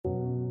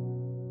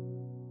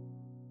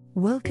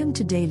Welcome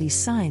to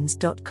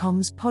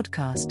dailysigns.com's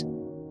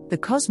podcast. The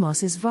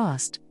cosmos is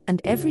vast,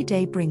 and every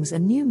day brings a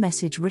new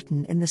message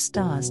written in the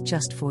stars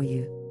just for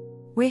you.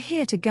 We're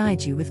here to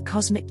guide you with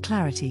cosmic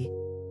clarity.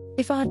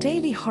 If our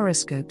daily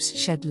horoscopes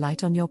shed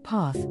light on your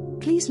path,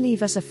 please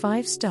leave us a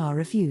 5-star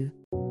review.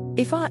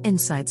 If our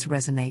insights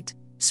resonate,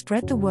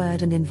 spread the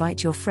word and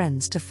invite your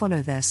friends to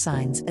follow their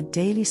signs at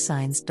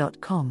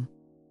dailysigns.com.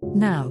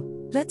 Now,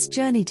 let's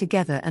journey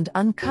together and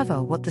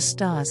uncover what the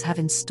stars have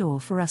in store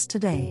for us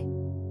today.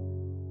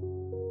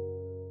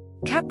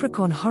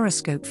 Capricorn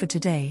horoscope for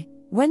today,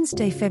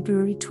 Wednesday,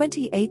 February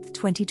 28,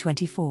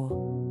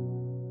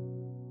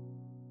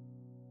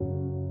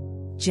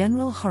 2024.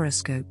 General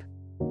horoscope.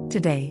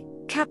 Today,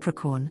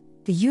 Capricorn,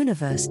 the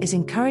universe is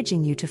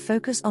encouraging you to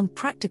focus on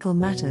practical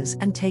matters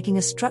and taking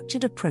a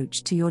structured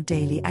approach to your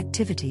daily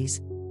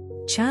activities.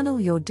 Channel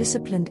your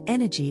disciplined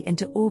energy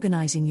into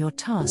organizing your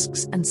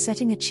tasks and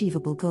setting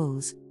achievable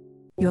goals.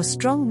 Your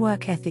strong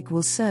work ethic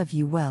will serve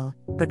you well,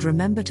 but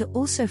remember to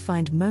also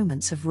find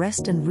moments of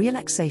rest and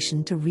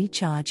relaxation to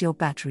recharge your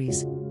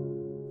batteries.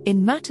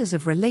 In matters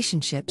of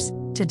relationships,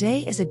 today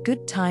is a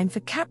good time for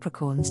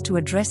Capricorns to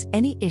address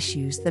any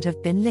issues that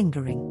have been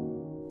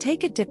lingering.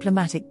 Take a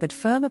diplomatic but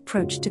firm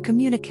approach to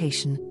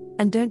communication,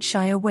 and don't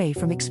shy away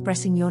from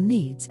expressing your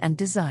needs and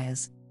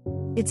desires.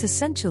 It's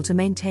essential to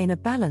maintain a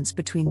balance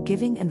between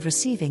giving and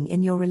receiving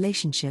in your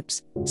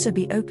relationships, so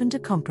be open to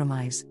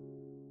compromise.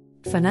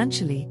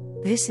 Financially,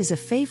 this is a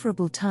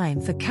favorable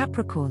time for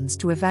Capricorns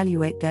to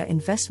evaluate their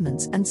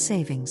investments and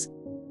savings.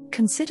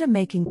 Consider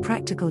making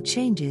practical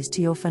changes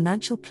to your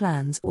financial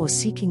plans or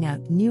seeking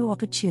out new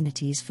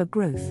opportunities for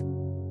growth.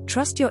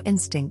 Trust your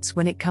instincts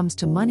when it comes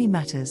to money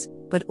matters,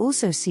 but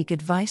also seek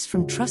advice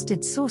from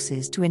trusted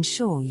sources to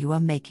ensure you are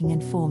making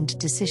informed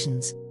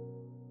decisions.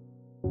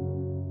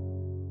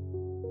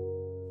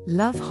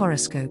 Love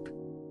horoscope.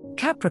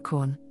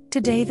 Capricorn,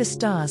 today the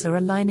stars are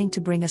aligning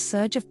to bring a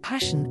surge of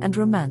passion and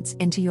romance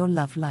into your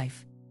love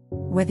life.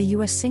 Whether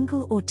you are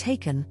single or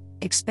taken,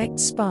 expect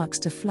sparks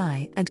to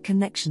fly and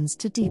connections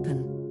to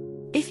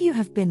deepen. If you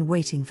have been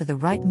waiting for the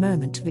right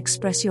moment to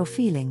express your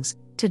feelings,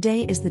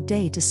 today is the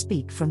day to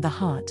speak from the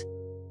heart.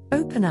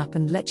 Open up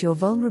and let your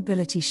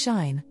vulnerability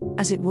shine,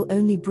 as it will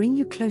only bring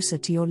you closer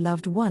to your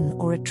loved one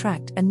or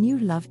attract a new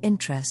love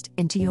interest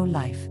into your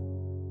life.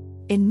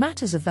 In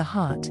matters of the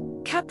heart,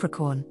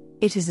 Capricorn,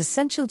 it is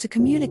essential to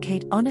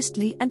communicate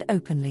honestly and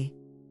openly.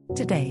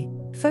 Today,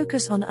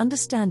 focus on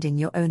understanding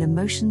your own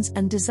emotions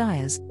and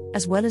desires,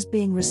 as well as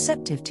being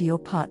receptive to your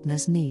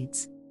partner's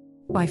needs.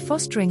 By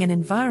fostering an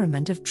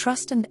environment of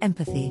trust and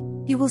empathy,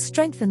 you will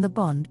strengthen the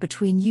bond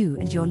between you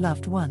and your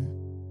loved one.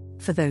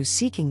 For those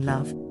seeking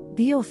love,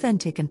 be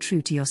authentic and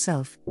true to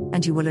yourself,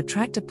 and you will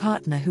attract a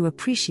partner who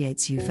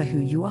appreciates you for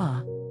who you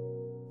are.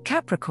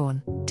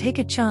 Capricorn, take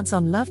a chance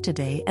on love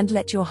today and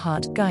let your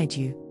heart guide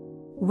you.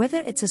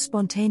 Whether it's a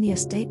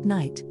spontaneous date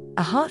night,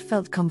 a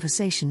heartfelt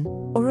conversation,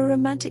 or a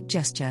romantic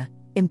gesture,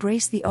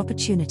 embrace the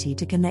opportunity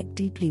to connect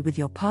deeply with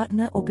your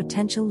partner or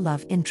potential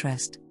love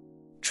interest.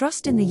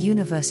 Trust in the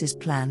universe's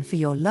plan for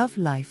your love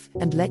life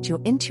and let your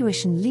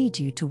intuition lead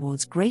you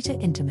towards greater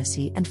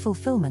intimacy and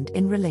fulfillment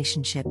in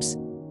relationships.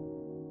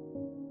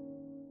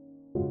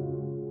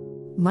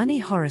 Money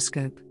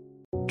horoscope.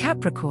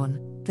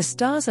 Capricorn, the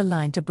stars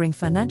align to bring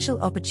financial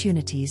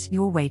opportunities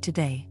your way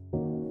today.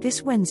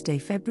 This Wednesday,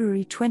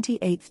 February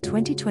 28,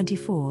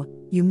 2024,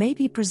 you may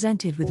be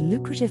presented with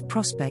lucrative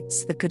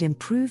prospects that could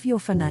improve your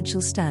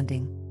financial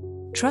standing.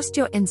 Trust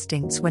your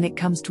instincts when it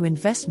comes to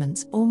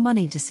investments or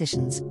money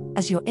decisions,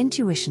 as your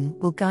intuition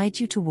will guide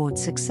you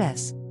towards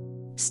success.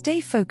 Stay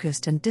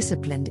focused and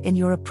disciplined in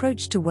your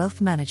approach to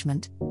wealth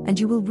management, and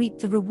you will reap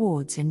the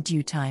rewards in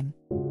due time.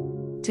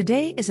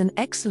 Today is an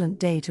excellent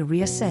day to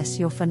reassess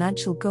your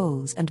financial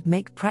goals and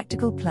make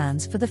practical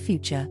plans for the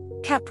future,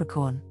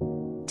 Capricorn.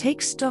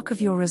 Take stock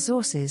of your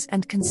resources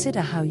and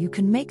consider how you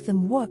can make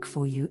them work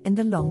for you in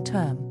the long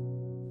term.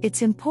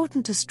 It's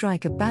important to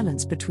strike a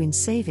balance between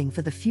saving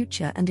for the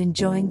future and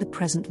enjoying the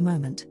present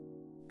moment.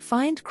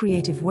 Find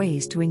creative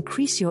ways to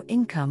increase your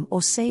income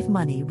or save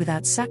money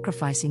without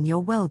sacrificing your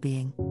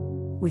well-being.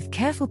 With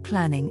careful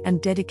planning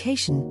and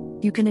dedication,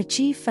 you can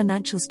achieve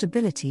financial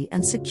stability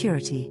and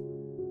security.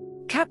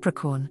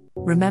 Capricorn,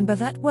 remember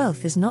that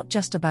wealth is not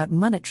just about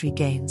monetary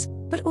gains,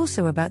 but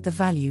also about the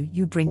value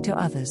you bring to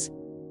others.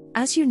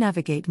 As you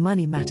navigate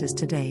money matters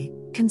today,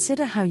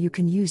 consider how you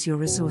can use your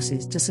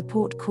resources to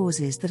support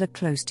causes that are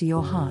close to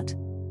your heart.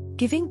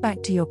 Giving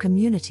back to your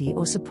community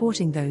or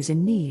supporting those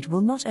in need will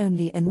not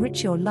only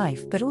enrich your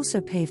life but also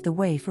pave the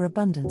way for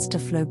abundance to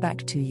flow back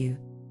to you.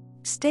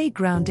 Stay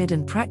grounded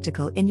and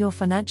practical in your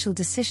financial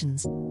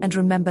decisions, and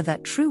remember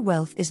that true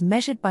wealth is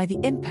measured by the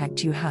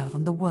impact you have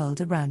on the world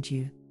around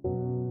you.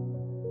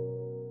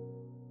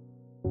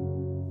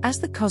 As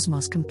the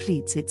cosmos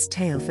completes its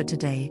tale for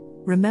today,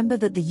 remember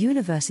that the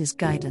universe's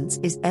guidance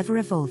is ever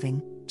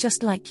evolving,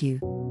 just like you.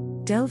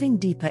 Delving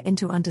deeper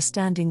into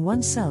understanding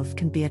oneself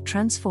can be a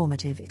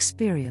transformative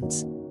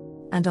experience.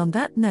 And on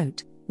that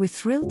note, we're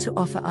thrilled to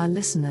offer our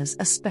listeners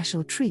a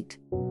special treat.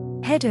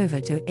 Head over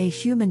to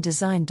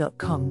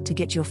ahumandesign.com to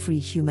get your free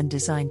human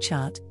design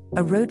chart,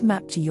 a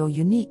roadmap to your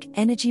unique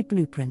energy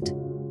blueprint.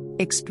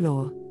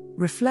 Explore,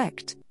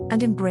 reflect,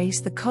 and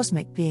embrace the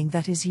cosmic being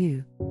that is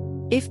you.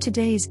 If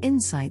today's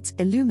insights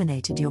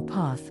illuminated your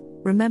path,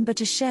 remember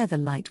to share the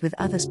light with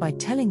others by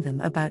telling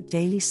them about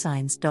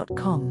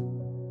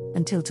dailysigns.com.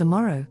 Until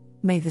tomorrow,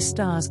 may the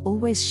stars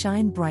always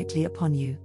shine brightly upon you.